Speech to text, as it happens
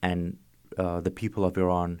and the people of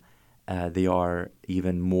Iran, they are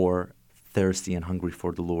even more thirsty and hungry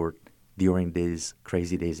for the Lord during these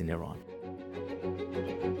crazy days in Iran.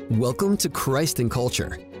 Welcome to Christ and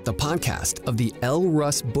Culture, the podcast of the L.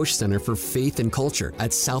 Russ Bush Center for Faith and Culture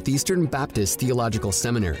at Southeastern Baptist Theological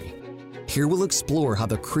Seminary. Here we'll explore how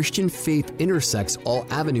the Christian faith intersects all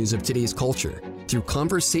avenues of today's culture through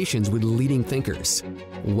conversations with leading thinkers.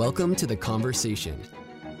 Welcome to The Conversation.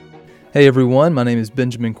 Hey everyone, my name is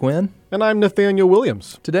Benjamin Quinn. And I'm Nathaniel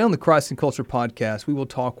Williams. Today on the Christ and Culture podcast, we will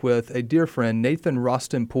talk with a dear friend, Nathan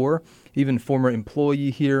Rostampour, even former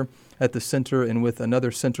employee here at the center and with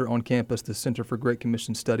another center on campus, the Center for Great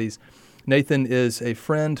Commission Studies. Nathan is a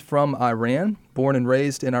friend from Iran, born and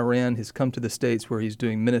raised in Iran. He's come to the States where he's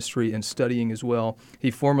doing ministry and studying as well.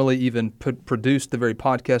 He formerly even produced the very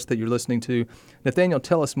podcast that you're listening to. Nathaniel,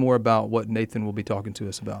 tell us more about what Nathan will be talking to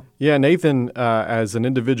us about. Yeah, Nathan, as an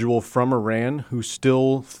individual from Iran who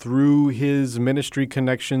still, through his ministry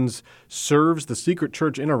connections, serves the secret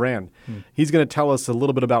church in Iran. He's going to tell us a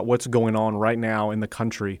little bit about what's going on right now in the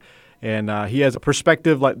country. And he has a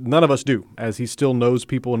perspective like none of us do, as he still knows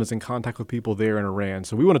people and is in contact with people there in Iran.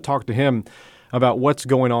 So we want to talk to him about what's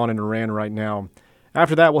going on in Iran right now.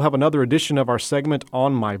 After that, we'll have another edition of our segment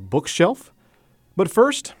On My Bookshelf. But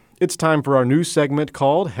first, it's time for our new segment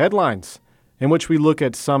called Headlines, in which we look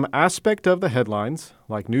at some aspect of the headlines,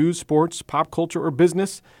 like news, sports, pop culture, or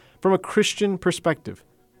business, from a Christian perspective.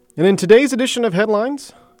 And in today's edition of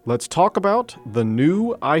Headlines, let's talk about the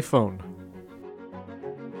new iPhone.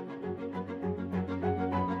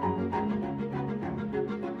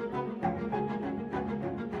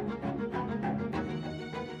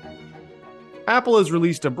 Apple has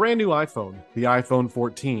released a brand new iPhone, the iPhone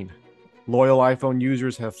 14. Loyal iPhone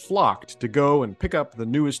users have flocked to go and pick up the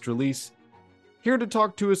newest release. Here to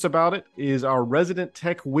talk to us about it is our resident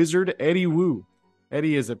tech wizard, Eddie Wu.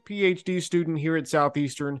 Eddie is a PhD student here at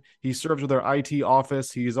Southeastern. He serves with our IT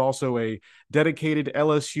office. He is also a dedicated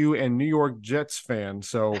LSU and New York Jets fan.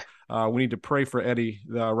 So we need to pray for Eddie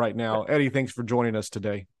right now. Eddie, thanks for joining us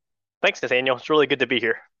today. Thanks, Nathaniel. It's really good to be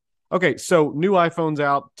here. Okay, so new iPhone's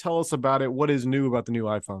out. Tell us about it. What is new about the new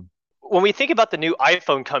iPhone? When we think about the new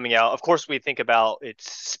iPhone coming out, of course, we think about its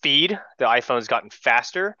speed. The iPhone's gotten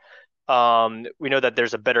faster. We know that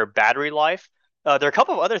there's a better battery life. There are a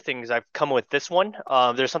couple of other things I've come with this one.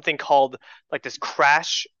 There's something called like this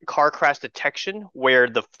car crash detection, where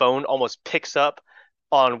the phone almost picks up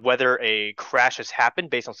on whether a crash has happened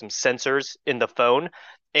based on some sensors in the phone.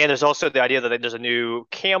 And there's also the idea that there's a new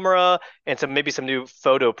camera and maybe some new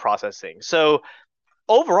photo processing. So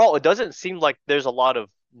overall, it doesn't seem like there's a lot of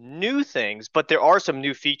new things, but there are some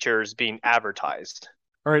new features being advertised.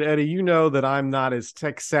 All right, Eddie, you know that I'm not as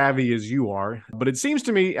tech savvy as you are, but it seems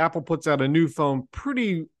to me Apple puts out a new phone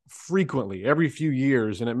pretty frequently, every few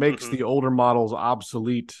years, and it makes the older models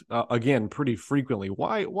obsolete again pretty frequently.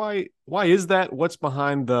 Why is that? What's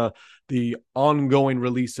behind the ongoing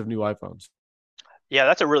release of new iPhones? Yeah,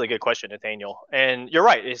 that's a really good question, Nathaniel. And you're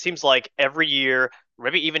right. It seems like every year,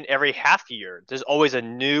 maybe even every half year, there's always a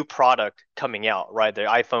new product coming out, right? The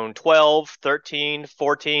iPhone 12, 13,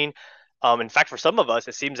 14. In fact, for some of us,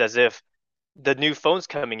 it seems as if the new phones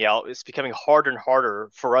coming out, it's becoming harder and harder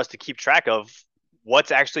for us to keep track of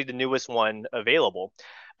what's actually the newest one available.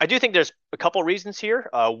 I do think there's a couple reasons here.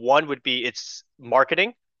 One would be its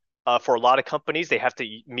marketing. For a lot of companies, they have to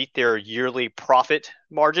meet their yearly profit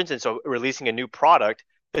margins. And so releasing a new product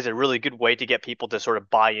is a really good way to get people to sort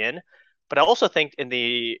of buy in. But I also think in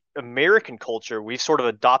the American culture, we've sort of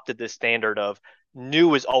adopted this standard of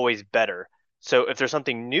new is always better. So if there's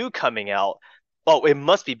something new coming out, oh, it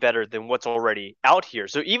must be better than what's already out here.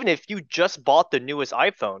 So even if you just bought the newest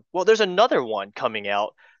iPhone, well, there's another one coming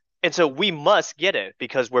out. And so we must get it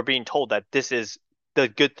because we're being told that this is the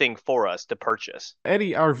good thing for us to purchase.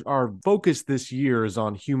 Eddie, our focus this year is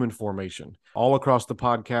on human formation. All across the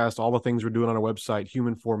podcast, all the things we're doing on our website,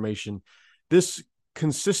 human formation. This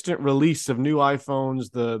consistent release of new iPhones,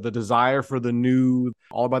 the desire for the new,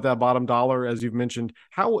 all about that bottom dollar, as you've mentioned.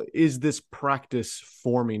 How is this practice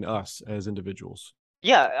forming us as individuals?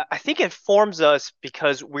 Yeah, I think it forms us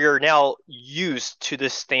because we're now used to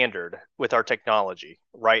this standard with our technology,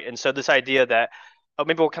 right? And so this idea that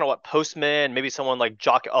maybe kind of what Postman, maybe someone like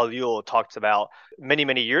Jacques Ellul talked about many,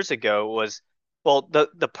 many years ago was, well,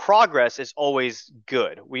 the progress is always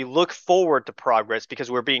good. We look forward to progress because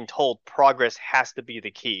we're being told progress has to be the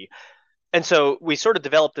key. And so we sort of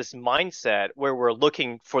develop this mindset where we're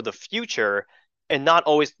looking for the future and not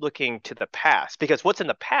always looking to the past, because what's in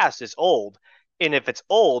the past is old. And if it's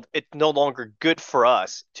old, it's no longer good for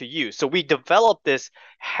us to use. So we develop this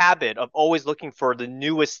habit of always looking for the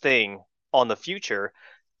newest thing on the future.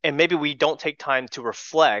 and maybe we don't take time to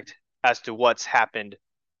reflect as to what's happened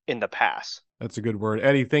in the past. That's a good word.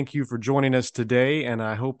 Eddie, thank you for joining us today, and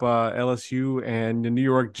I hope LSU and the New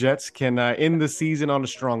York Jets can end the season on a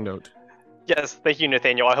strong note. Yes, thank you,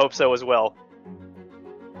 Nathaniel. I hope so as well.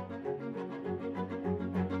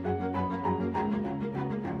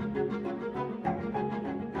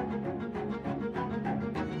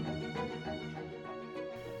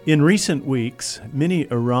 In recent weeks,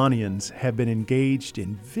 many Iranians have been engaged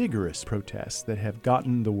in vigorous protests that have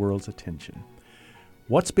gotten the world's attention.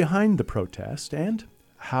 What's behind the protest, and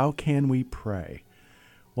how can we pray?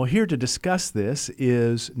 Well, here to discuss this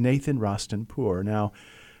is Nathan Rostampour. Now,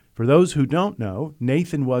 for those who don't know,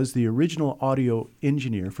 Nathan was the original audio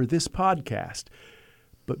engineer for this podcast.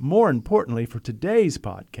 But more importantly, for today's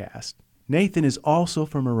podcast, Nathan is also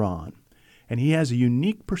from Iran, and he has a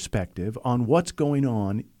unique perspective on what's going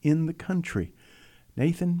on in the country.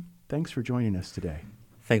 Nathan, thanks for joining us today.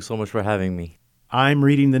 Thanks so much for having me. I'm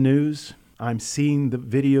reading the news. I'm seeing the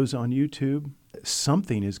videos on YouTube.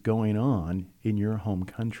 Something is going on in your home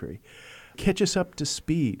country. Catch us up to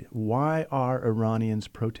speed. Why are Iranians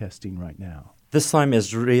protesting right now? This time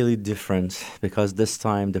is really different because this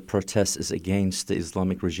time the protest is against the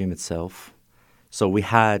Islamic regime itself. So we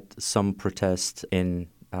had some protests in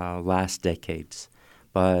last decades,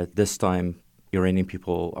 but this time Iranian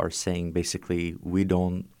people are saying basically we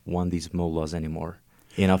don't want these mullahs anymore.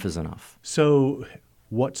 Enough is enough. So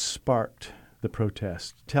what sparked the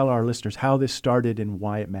protest? Tell our listeners how this started and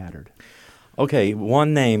why it mattered. Okay,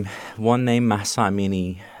 one name, Mahsa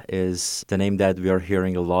Amini, is the name that we are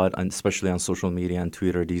hearing a lot, and especially on social media and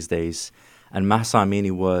Twitter these days. And Mahsa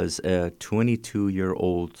Amini was a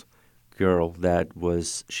 22-year-old girl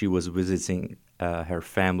she was visiting her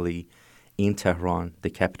family in Tehran, the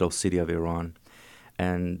capital city of Iran.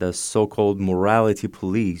 And the so-called morality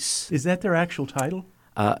police... Is that their actual title?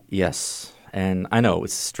 Yes. And I know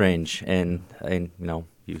it's strange. And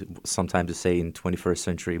sometimes you say in 21st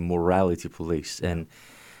century, morality police. And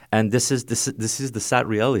this is the sad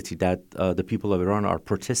reality that the people of Iran are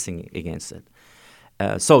protesting against it.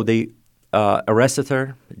 So they arrested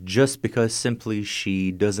her just because simply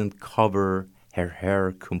she doesn't cover her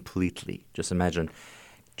hair completely. Just imagine,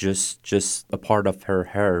 just a part of her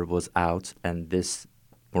hair was out, and this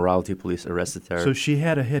morality police arrested her. So she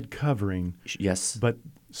had a head covering. Yes. But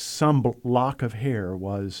some lock of hair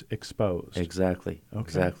was exposed. Exactly. Okay.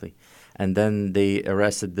 Exactly. And then they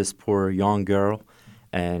arrested this poor young girl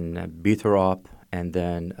and beat her up. And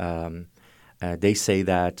then they say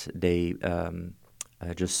that they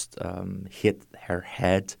just hit her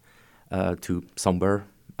head to somewhere.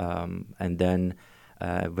 And then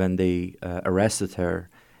when they arrested her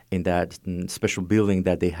in that special building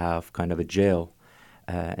that they have, kind of a jail,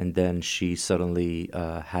 and then she suddenly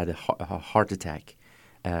had a heart attack.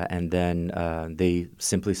 And then they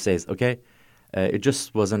simply says, okay, it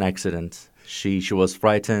just was an accident. She was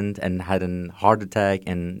frightened and had a heart attack,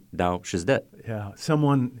 and now she's dead. Yeah,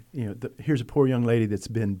 someone, here's a poor young lady that's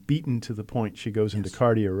been beaten to the point she goes into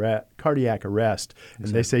cardiac arrest, and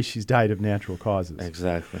they say she's died of natural causes.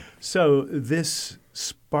 Exactly. So this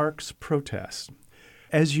sparks protest.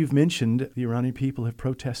 As you've mentioned, the Iranian people have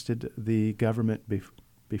protested the government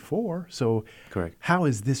before. So correct. How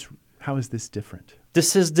is this different?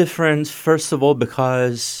 This is different, first of all,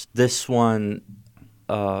 because this one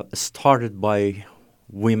started by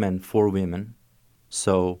women for women.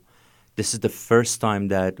 So this is the first time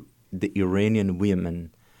that the Iranian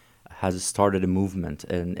women has started a movement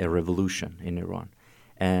and a revolution in Iran.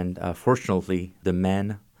 And fortunately, the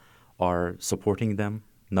men are supporting them,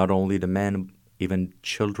 not only the men, even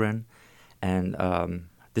children. And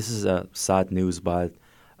this is a sad news, but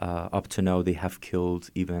up to now they have killed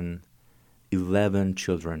even 11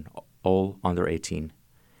 children, all under 18.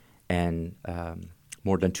 And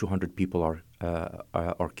more than 200 people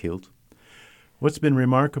are killed. What's been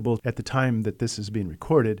remarkable at the time that this is being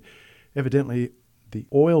recorded, evidently the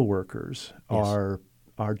oil workers are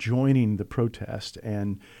joining the protest.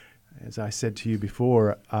 And as I said to you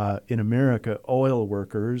before, in America, oil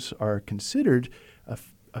workers are considered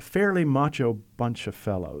a fairly macho bunch of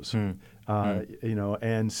fellows.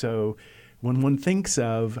 And so when one thinks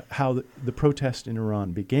of how the protest in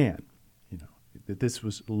Iran began, that this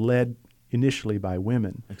was led initially by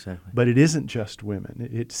women. Exactly. But it isn't just women.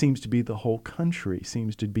 It seems to be the whole country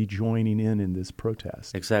seems to be joining in this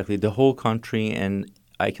protest. Exactly. The whole country, and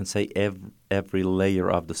I can say every layer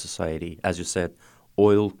of the society. As you said,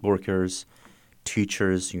 oil workers,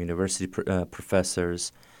 teachers, university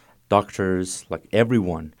professors, doctors, like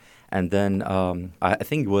everyone. And then I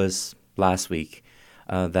think it was last week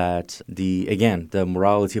that the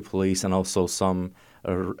morality police and also some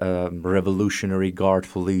Revolutionary Guard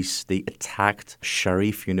police. They attacked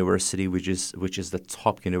Sharif University, which is the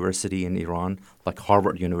top university in Iran, like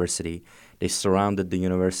Harvard University. They surrounded the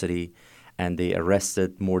university, and they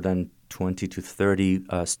arrested more than 20 to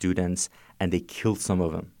 30 students, and they killed some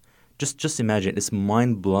of them. Just imagine, it's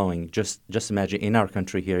mind blowing. Just imagine in our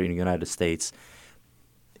country here in the United States.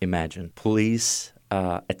 Imagine police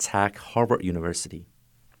attack Harvard University,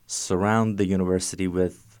 surround the university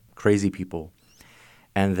with crazy people,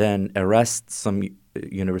 and then arrest some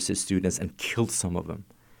university students and killed some of them.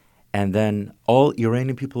 And then all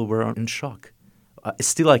Iranian people were in shock.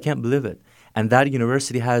 Still, I can't believe it. And that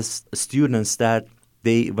university has students that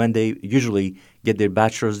when they usually get their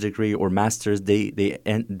bachelor's degree or master's, they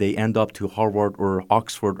end up to Harvard or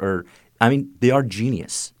Oxford they are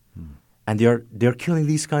genius. And they're killing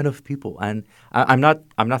these kind of people, and I'm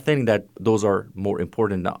not saying that those are more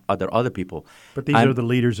important than other people. But these are the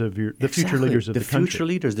leaders of the future leaders of the country. The future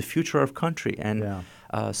leaders, the future of country, and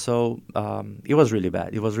it was really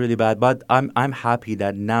bad. It was really bad. But I'm happy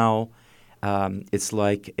that now it's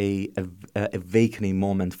like a awakening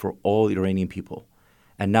moment for all Iranian people,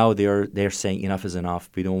 and now they're saying enough is enough.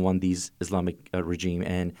 We don't want these Islamic regime,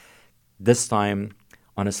 and this time,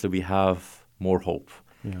 honestly, we have more hope.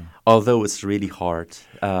 Yeah. Although it's really hard.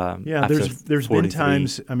 There's been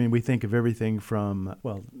times, we think of everything from,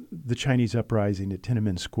 the Chinese uprising at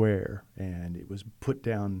Tiananmen Square, and it was put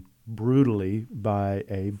down brutally by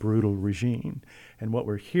a brutal regime. And what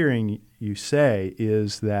we're hearing you say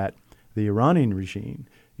is that the Iranian regime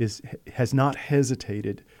has not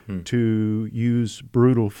hesitated to use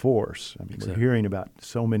brutal force. We're hearing about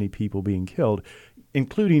so many people being killed,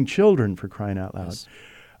 including children, for crying out loud.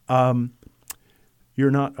 Yes. You're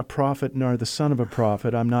not a prophet nor the son of a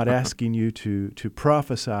prophet. I'm not asking you to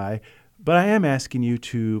prophesy, but I am asking you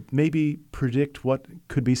to maybe predict what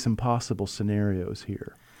could be some possible scenarios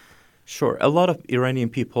here. Sure. A lot of Iranian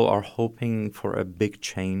people are hoping for a big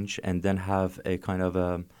change and then have a kind of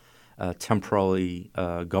a temporary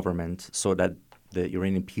government so that the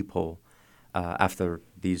Iranian people, after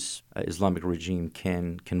these Islamic regime,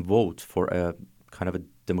 can vote for a kind of a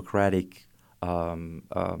democratic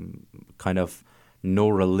kind of no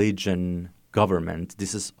religion government.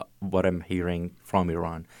 This is what I'm hearing from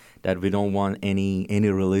Iran, that we don't want any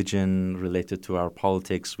religion related to our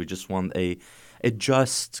politics. We just want a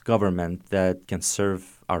just government that can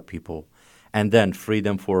serve our people, and then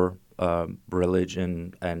freedom for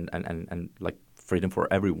religion and like freedom for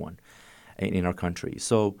everyone in our country.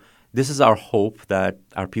 So this is our hope, that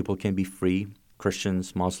our people can be free,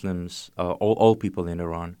 Christians, Muslims, all people in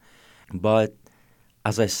Iran. But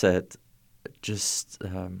as I said, just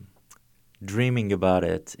dreaming about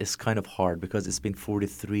it is kind of hard, because it's been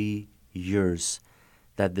 43 years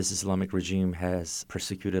that this Islamic regime has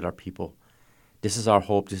persecuted our people. This is our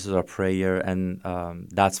hope, this is our prayer, and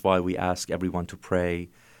that's why we ask everyone to pray,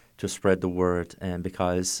 to spread the word, and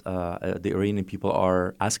because the Iranian people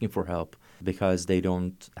are asking for help because they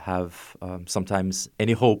don't have sometimes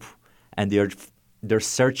any hope, and they're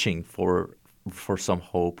searching for some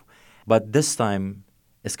hope. But this time,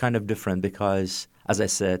 it's kind of different because, as I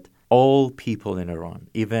said, all people in Iran,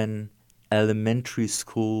 even elementary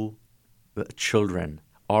school children,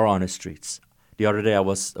 are on the streets. The other day I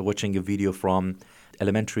was watching a video from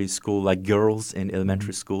elementary school, like girls in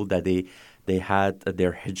elementary school, that they had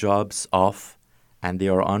their hijabs off and they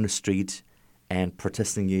are on the street and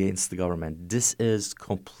protesting against the government. This is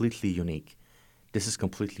completely unique.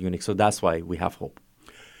 So that's why we have hope.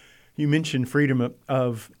 You mentioned freedom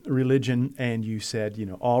of religion, and you said,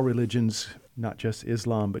 all religions, not just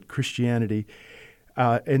Islam, but Christianity.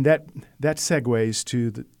 And that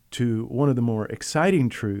segues to one of the more exciting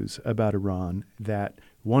truths about Iran, that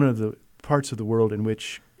one of the parts of the world in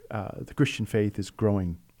which the Christian faith is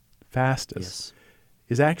growing fastest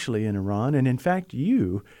is actually in Iran. And in fact,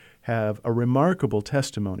 you have a remarkable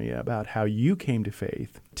testimony about how you came to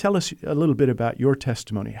faith. Tell us a little bit about your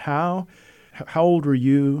testimony. How old were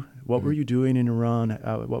you? What were you doing in Iran?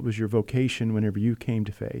 What was your vocation whenever you came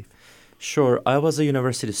to faith? Sure. I was a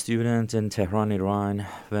university student in Tehran, Iran,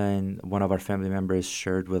 when one of our family members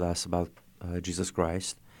shared with us about Jesus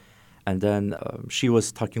Christ. And then she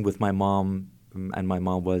was talking with my mom, and my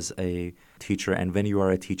mom was a teacher. And when you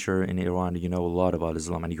are a teacher in Iran, you know a lot about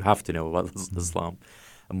Islam, and you have to know about Islam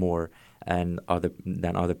more than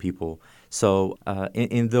other people. So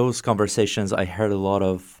in those conversations, I heard a lot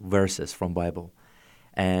of verses from Bible.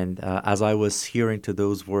 And as I was hearing to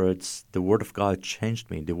those words, the Word of God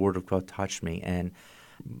changed me. The Word of God touched me. And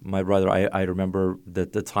my brother, I remember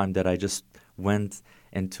the time that I just went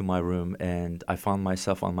into my room and I found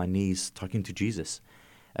myself on my knees talking to Jesus.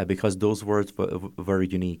 because those words were very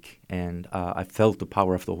unique, and I felt the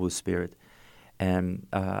power of the Holy Spirit. And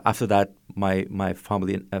after that, my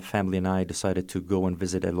family and I decided to go and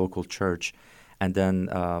visit a local church, and then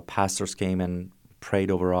pastors came and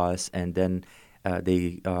prayed over us, and then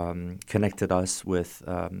they connected us with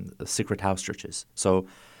secret house churches. So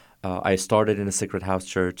I started in a secret house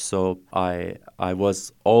church. So I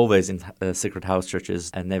was always in secret house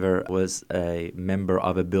churches and never was a member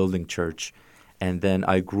of a building church. And then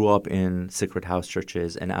I grew up in secret house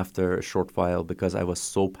churches. And after a short while, because I was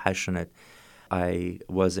so passionate, I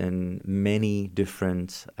was in many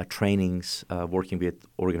different trainings working with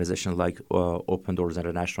organizations like Open Doors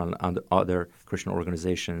International and other Christian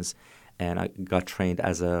organizations. And I got trained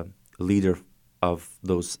as a leader of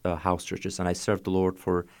those house churches. And I served the Lord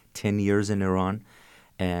for 10 years in Iran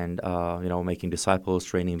and, making disciples,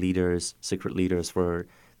 training leaders, secret leaders for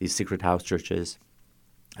these secret house churches.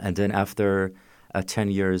 And then after 10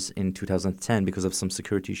 years in 2010, because of some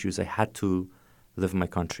security issues, I had to leave my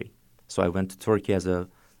country. So I went to Turkey as a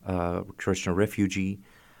Christian refugee.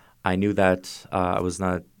 I knew that I was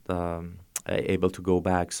not able to go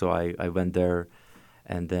back, so I went there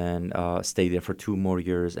and then stayed there for 2 more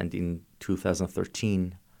years. And in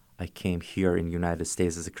 2013, I came here in the United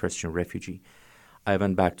States as a Christian refugee. I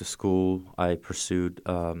went back to school. I pursued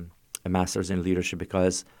a master's in leadership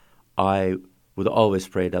because I would always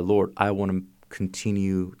pray that, Lord, I want to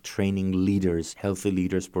continue training leaders, healthy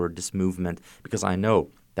leaders for this movement, because I know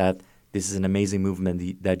that this is an amazing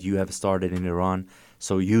movement that you have started in Iran.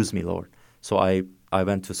 So use me, Lord. So I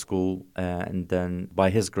went to school, and then by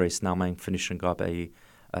His grace, now I'm finishing up a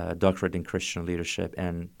doctorate in Christian leadership,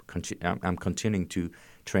 and I'm continuing to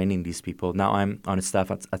training these people. Now I'm on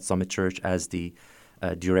staff at Summit Church as the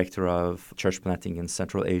director of church planting in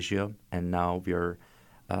Central Asia, and now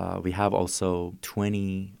we have also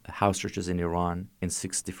 20 house churches in Iran in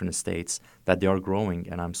 6 different states that they are growing,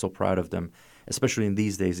 and I'm so proud of them, especially in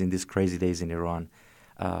these days, in these crazy days in Iran.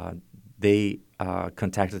 They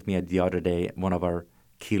contacted me the other day, one of our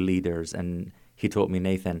key leaders, and he told me,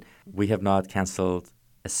 Nathan, we have not canceled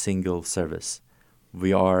a single service.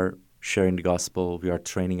 We are sharing the gospel. We are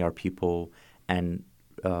training our people, and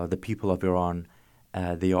the people of Iran,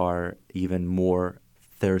 they are even more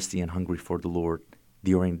thirsty and hungry for the Lord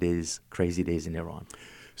during these crazy days in Iran.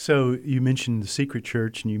 So you mentioned the secret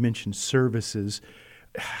church and you mentioned services.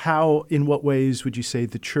 How, in what ways would you say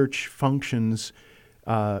the church functions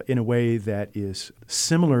in a way that is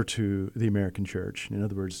similar to the American church? In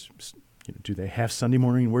other words, do they have Sunday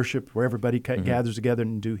morning worship where everybody gathers together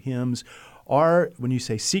and do hymns? Or when you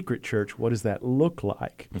say secret church, what does that look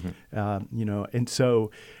like? And so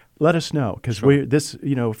let us know, because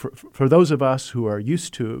for those of us who are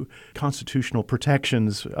used to constitutional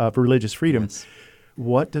protections of religious freedom, Yes.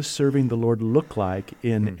 What does serving the Lord look like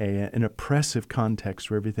in an oppressive context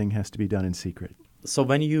where everything has to be done in secret? So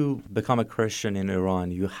when you become a Christian in Iran,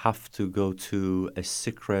 you have to go to a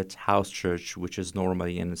secret house church, which is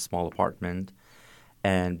normally in a small apartment.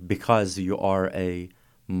 And because you are a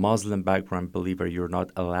Muslim background believer, you're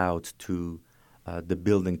not allowed to the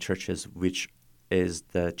building churches, which is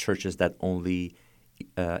the churches that only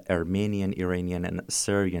Armenian, Iranian, and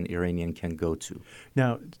Syrian Iranian can go to.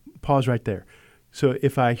 Now, pause right there. So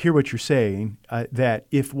if I hear what you're saying, that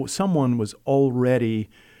if someone was already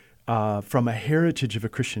from a heritage of a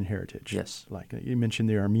Christian heritage, Yes. like you mentioned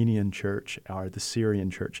the Armenian church or the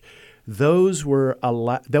Syrian church, those are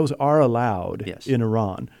allowed Yes. in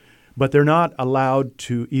Iran, but they're not allowed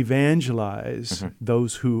to evangelize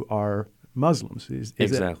those who are Muslims. Is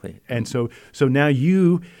Exactly. And so now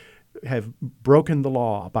you have broken the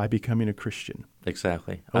law by becoming a Christian.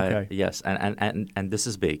 Exactly. Okay. Yes, and this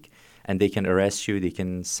is big. And they can arrest you, they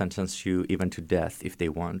can sentence you even to death if they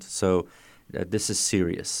want. So this is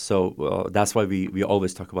serious. So that's why we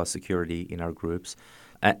always talk about security in our groups.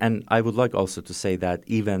 And I would like also to say that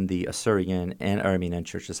even the Assyrian and Armenian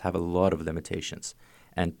churches have a lot of limitations,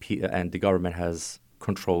 and the government has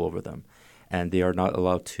control over them. And they are not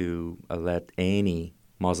allowed to let any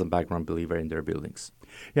Muslim background believer in their buildings.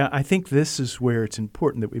 Yeah, I think this is where it's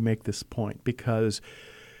important that we make this point, because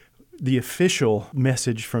the official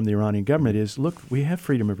message from the Iranian government is, look, we have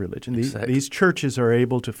freedom of religion. Exactly. These churches are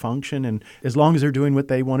able to function, and as long as they're doing what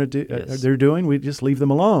they want to do, Yes. they're doing, we just leave them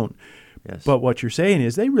alone. Yes. But what you're saying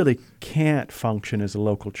is they really can't function as a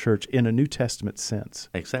local church in a New Testament sense.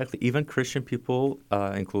 Exactly. Even Christian people,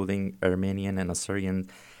 including Armenian and Assyrian,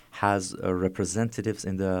 has representatives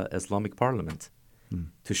in the Islamic Parliament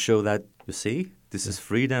to show that, you see, this is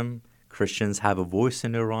freedom. Christians have a voice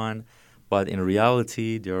in Iran, but in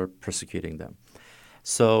reality, they're persecuting them.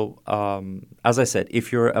 So, as I said,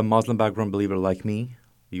 if you're a Muslim background believer like me,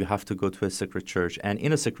 You have to go to a secret church. And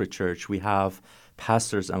in a secret church, we have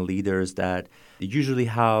pastors and leaders that usually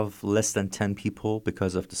have less than 10 people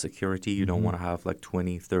because of the security. You don't want to have like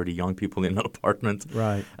 20, 30 young people in an apartment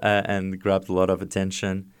Right. And grab a lot of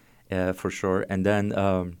attention for sure. And then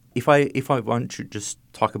if I want to just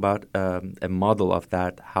talk about a model of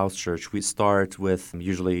that house church, we start with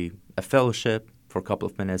usually a fellowship for a couple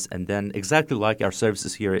of minutes. And then exactly like our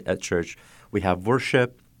services here at church, we have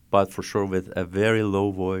worship, but for sure with a very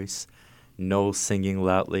low voice, no singing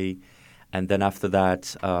loudly. And then after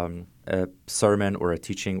that, a sermon or a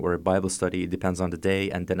teaching or a Bible study, it depends on the day.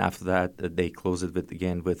 And then after that, they close it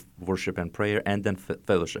with worship and prayer and then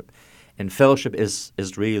fellowship. And fellowship is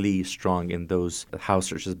really strong in those house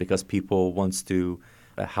churches because people wants to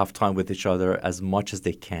have time with each other as much as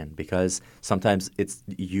they can, because sometimes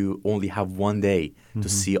you only have one day to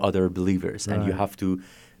see other believers, and you have to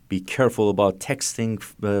be careful about texting,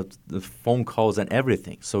 phone calls, and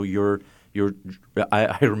everything. So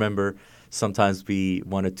I remember sometimes we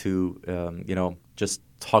wanted to just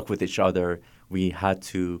talk with each other. We had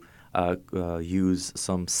to use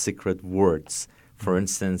some secret words. For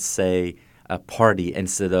instance, say a party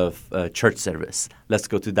instead of church service. Let's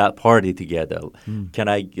go to that party together. Can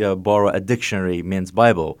I borrow a dictionary, men's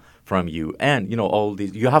Bible, from you? And all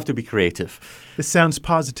these. You have to be creative. This sounds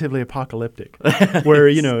positively apocalyptic. Where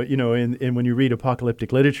in when you read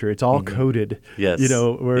apocalyptic literature, it's all coded. Yes.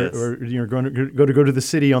 Where you're going to go to the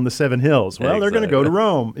city on the seven hills. Well, they're going to go to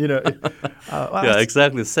Rome. Yeah,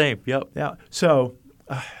 exactly the same. Yep. Yeah. So,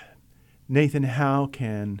 Nathan, how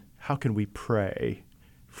can we pray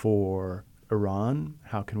for Iran?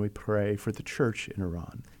 How can we pray for the church in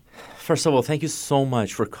Iran? First of all, thank you so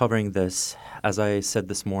much for covering this. As I said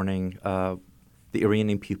this morning, the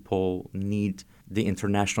Iranian people need the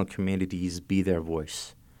international communities be their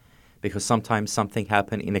voice, because sometimes something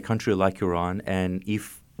happened in a country like Iran, and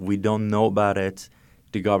if we don't know about it,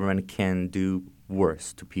 the government can do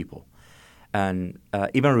worse to people. And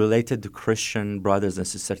even related to Christian brothers and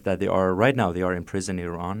sisters that they are in prison in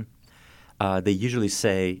Iran, they usually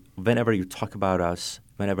say, whenever you talk about us,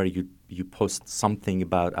 whenever you post something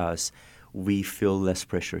about us, we feel less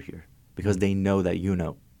pressure here because they know that you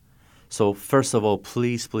know. So first of all,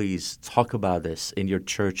 please talk about this in your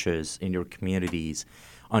churches, in your communities,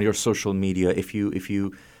 on your social media. If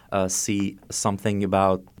you see something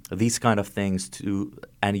about these kind of things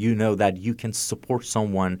and you know that you can support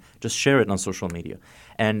someone, just share it on social media.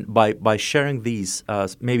 And by sharing these,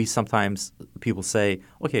 maybe sometimes people say,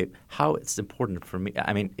 okay, how it's important for me.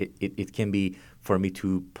 I mean, it can be for me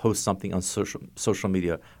to post something on social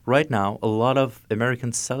media. Right now, a lot of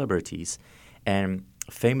American celebrities and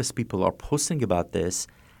famous people are posting about this.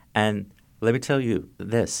 And let me tell you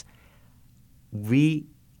this. We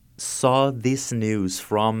saw this news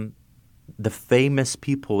from the famous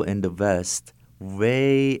people in the West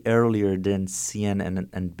way earlier than CNN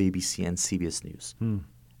and BBC and CBS News.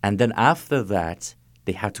 And then after that,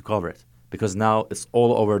 they had to cover it because now it's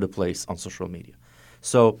all over the place on social media.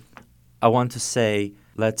 So I want to say,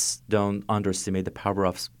 let's don't underestimate the power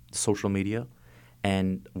of social media.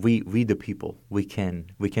 And we the people, we can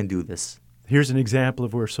do this. Here's an example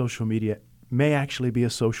of where social media may actually be a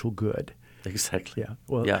social good. Exactly. Yeah.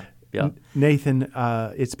 Well, yeah. Nathan,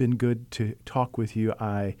 it's been good to talk with you.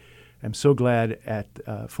 I am so glad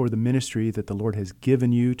for the ministry that the Lord has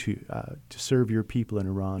given you to serve your people in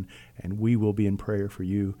Iran, and we will be in prayer for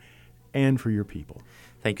you and for your people.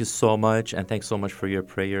 Thank you so much, and thanks so much for your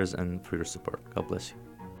prayers and for your support. God bless you.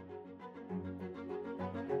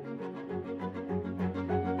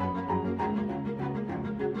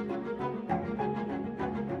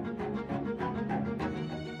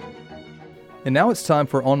 And now it's time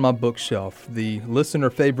for On My Bookshelf, the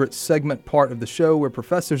listener favorite segment part of the show where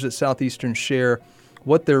professors at Southeastern share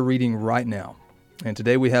what they're reading right now. And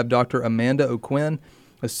today we have Dr. Amanda O'Quinn,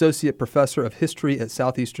 Associate Professor of History at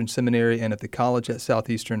Southeastern Seminary and at the College at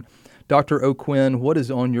Southeastern. Dr. O'Quinn, what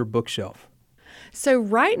is on your bookshelf? So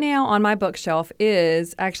right now on my bookshelf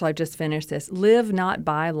is, actually I've just finished this, Live Not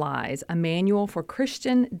by Lies, a manual for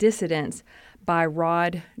Christian dissidents by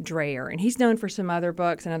Rod Dreher. And he's known for some other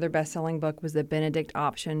books. Another best-selling book was The Benedict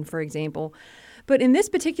Option, for example. But in this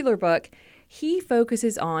particular book, he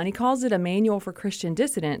calls it a manual for Christian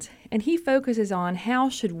dissidents, and he focuses on how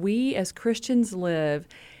should we as Christians live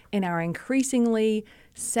in our increasingly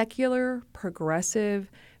secular,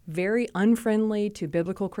 progressive, very unfriendly to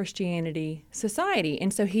biblical Christianity society.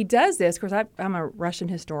 And so he does this, of course, I'm a Russian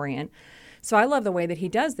historian, so I love the way that he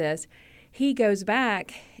does this. He goes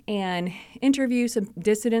back and interviews some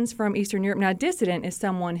dissidents from Eastern Europe. Now, a dissident is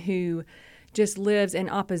someone who just lives in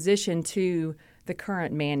opposition to the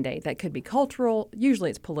current mandate. That could be cultural. Usually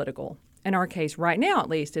it's political. In our case, right now at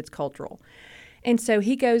least, it's cultural. And so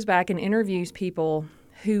he goes back and interviews people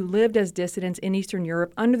who lived as dissidents in Eastern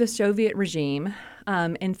Europe under the Soviet regime.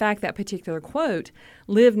 In fact, that particular quote,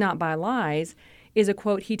 "Live not by lies," is a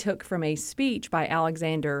quote he took from a speech by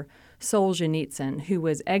Alexander Solzhenitsyn, who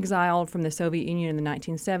was exiled from the Soviet Union in the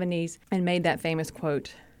 1970s and made that famous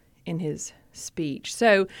quote in his speech.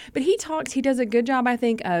 But he does a good job, I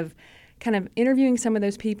think, of kind of interviewing some of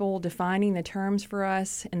those people, defining the terms for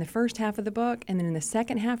us in the first half of the book. And then in the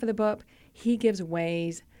second half of the book, he gives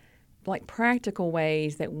ways, like practical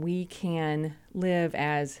ways that we can live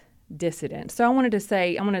as dissidents. So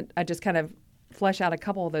I just kind of flesh out a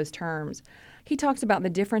couple of those terms. He talks about the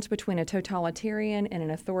difference between a totalitarian and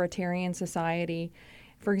an authoritarian society.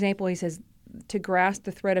 For example, he says, to grasp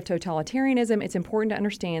the threat of totalitarianism, it's important to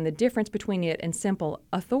understand the difference between it and simple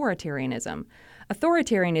authoritarianism.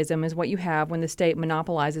 Authoritarianism is what you have when the state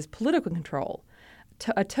monopolizes political control.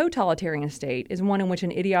 A totalitarian state is one in which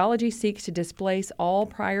an ideology seeks to displace all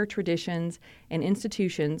prior traditions and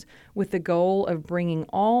institutions with the goal of bringing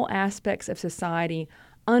all aspects of society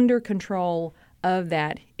under control of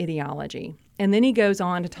that ideology. And then he goes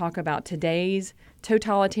on to talk about today's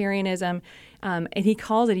totalitarianism, and he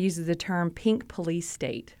uses the term pink police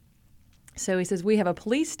state. So he says we have a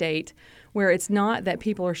police state where it's not that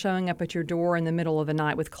people are showing up at your door in the middle of the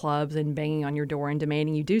night with clubs and banging on your door and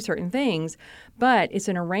demanding you do certain things, but it's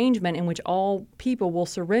an arrangement in which all people will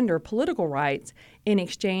surrender political rights in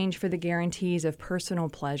exchange for the guarantees of personal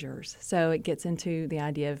pleasures. So it gets into the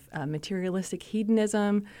idea of materialistic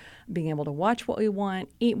hedonism, being able to watch what we want,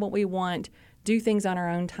 eat what we want, do things on our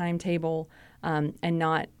own timetable, and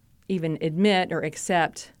not even admit or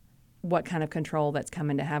accept what kind of control that's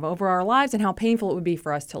coming to have over our lives and how painful it would be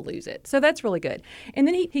for us to lose it. So that's really good. And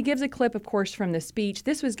then he gives a clip, of course, from the speech.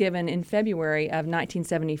 This was given in February of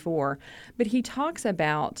 1974, but he talks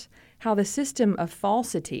about how the system of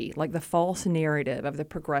falsity, like the false narrative of the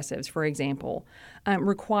progressives, for example,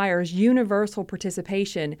 requires universal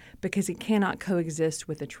participation because it cannot coexist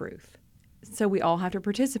with the truth. So we all have to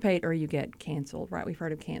participate or you get canceled, right? We've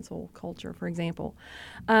heard of cancel culture, for example.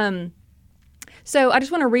 So I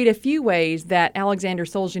just want to read a few ways that Alexander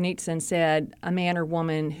Solzhenitsyn said a man or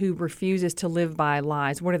woman who refuses to live by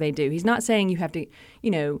lies, what do? He's not saying you have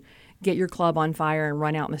to, get your club on fire and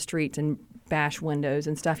run out in the streets and bash windows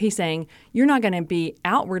and stuff. He's saying you're not going to be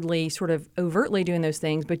outwardly sort of overtly doing those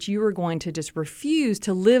things, but you are going to just refuse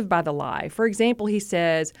to live by the lie. For example, he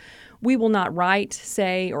says, we will not write,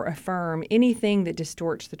 say, or affirm anything that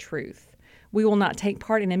distorts the truth. We will not take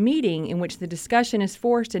part in a meeting in which the discussion is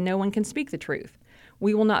forced and no one can speak the truth.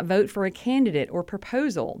 We will not vote for a candidate or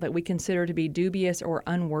proposal that we consider to be dubious or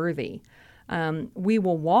unworthy. We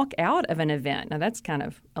will walk out of an event. Now, that's kind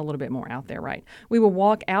of a little bit more out there, right? We will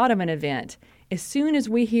walk out of an event as soon as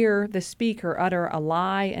we hear the speaker utter a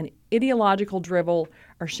lie, an ideological drivel,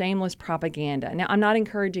 or shameless propaganda. Now, I'm not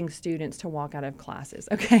encouraging students to walk out of classes,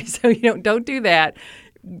 okay? So don't do that.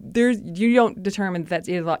 You don't determine that's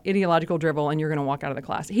ideological drivel and you're going to walk out of the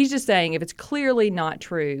class. He's just saying if it's clearly not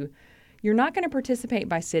true, you're not going to participate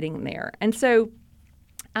by sitting there. And so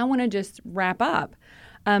I want to just wrap up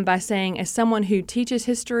by saying, as someone who teaches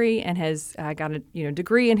history and has got a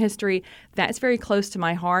degree in history, that's very close to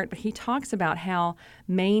my heart. But he talks about how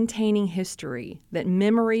maintaining history, that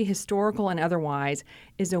memory, historical and otherwise,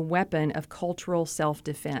 is a weapon of cultural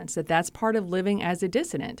self-defense, that's part of living as a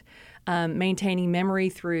dissident. Maintaining memory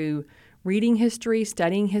through reading history,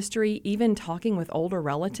 studying history, even talking with older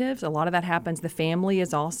relatives. A lot of that happens. The family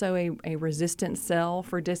is also a resistant cell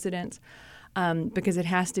for dissidents. Because it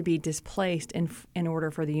has to be displaced in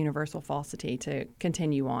order for the universal falsity to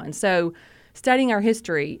continue on. So studying our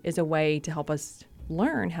history is a way to help us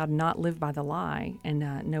learn how to not live by the lie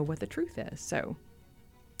and know what the truth is. So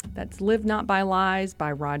that's Live Not by Lies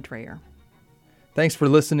by Rod Dreher. Thanks for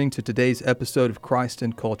listening to today's episode of Christ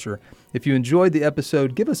and Culture. If you enjoyed the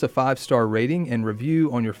episode, give us a 5-star rating and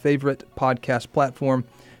review on your favorite podcast platform.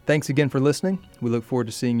 Thanks again for listening. We look forward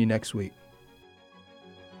to seeing you next week.